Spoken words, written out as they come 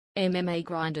MMA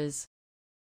grinders.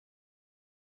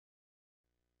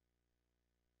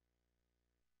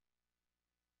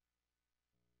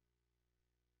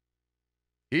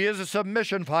 He is a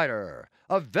submission fighter,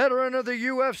 a veteran of the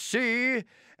UFC,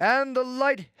 and the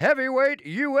light heavyweight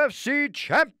UFC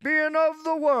champion of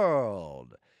the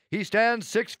world. He stands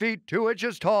 6 feet 2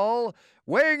 inches tall,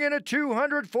 weighing in at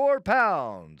 204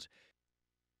 pounds.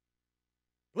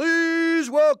 Please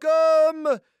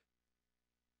welcome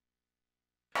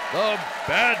the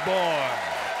bad boy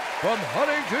from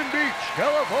Huntington Beach,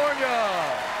 California,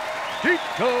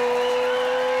 Tito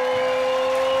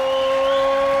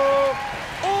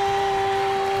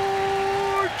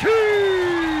Ortiz.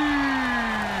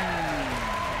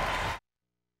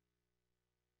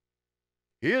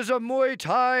 He is a Muay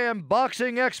Thai and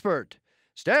boxing expert,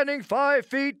 standing 5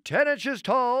 feet 10 inches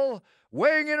tall,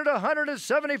 weighing in at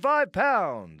 175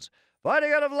 pounds,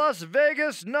 fighting out of Las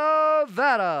Vegas,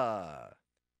 Nevada.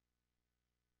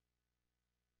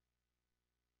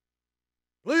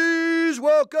 Please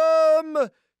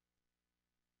welcome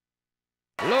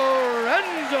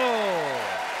Lorenzo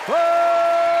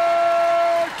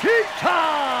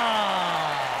Fertitta.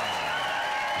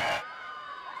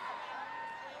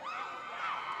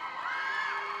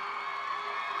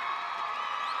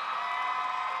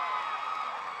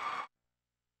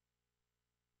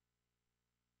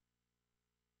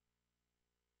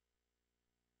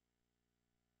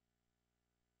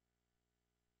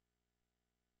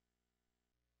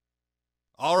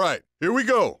 All right, here we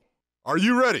go. Are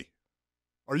you ready?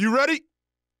 Are you ready?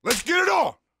 Let's get it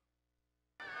on!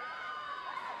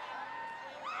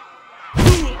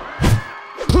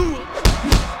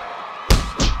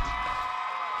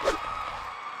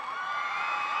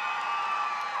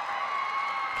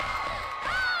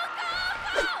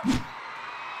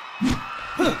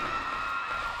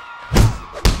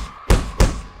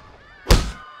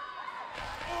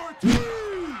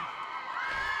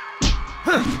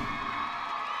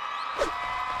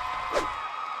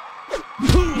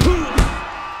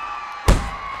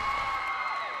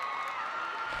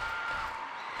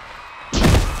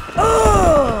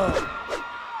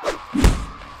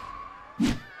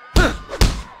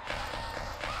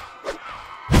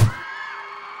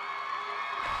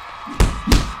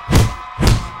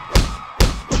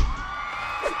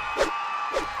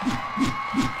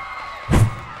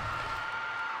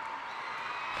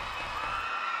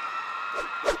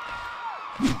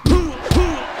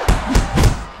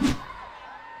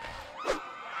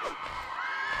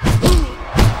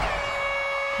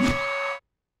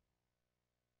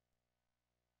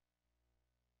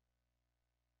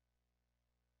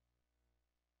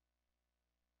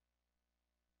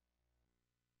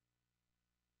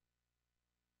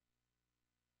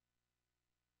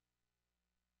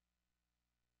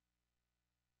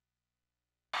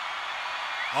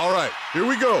 All right, here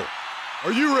we go.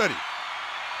 Are you ready?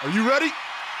 Are you ready?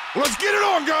 Let's get it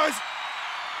on, guys!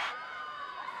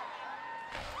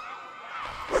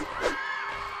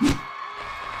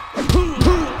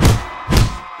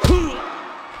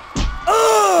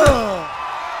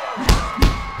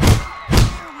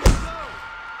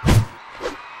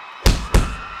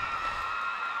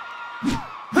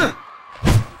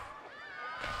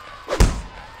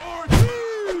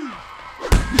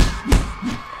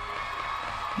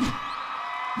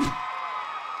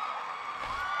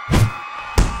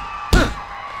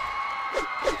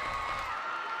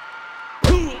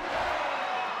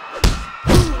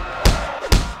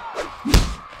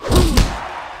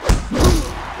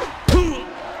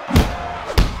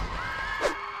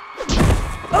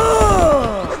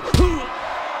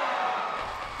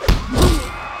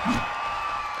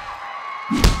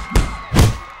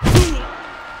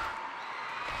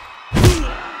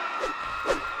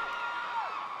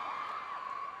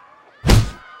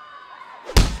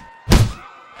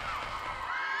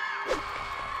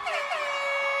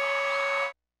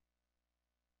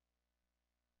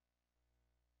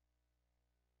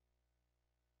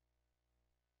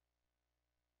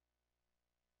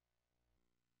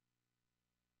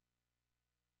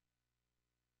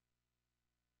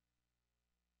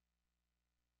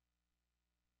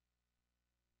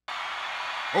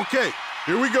 Okay,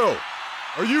 here we go.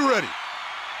 Are you ready?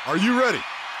 Are you ready?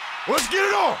 Let's get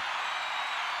it on!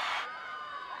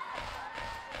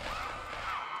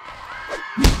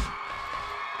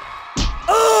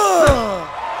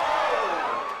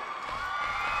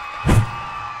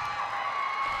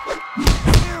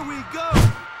 Here we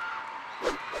go!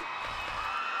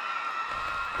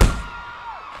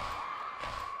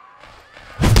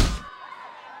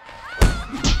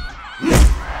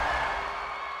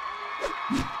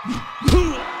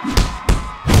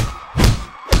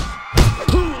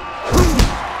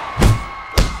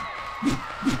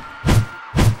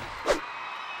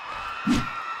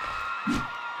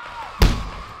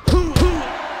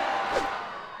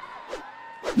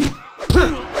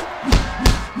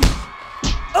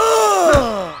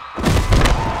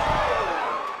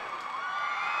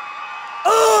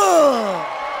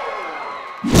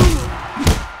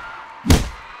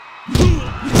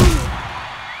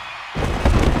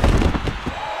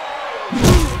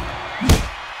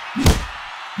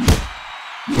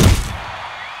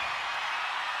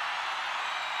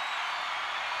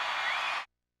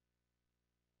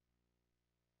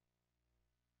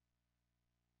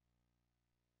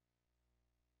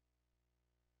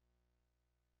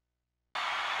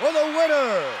 for the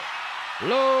winner,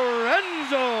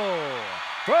 Lorenzo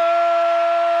Fertitta.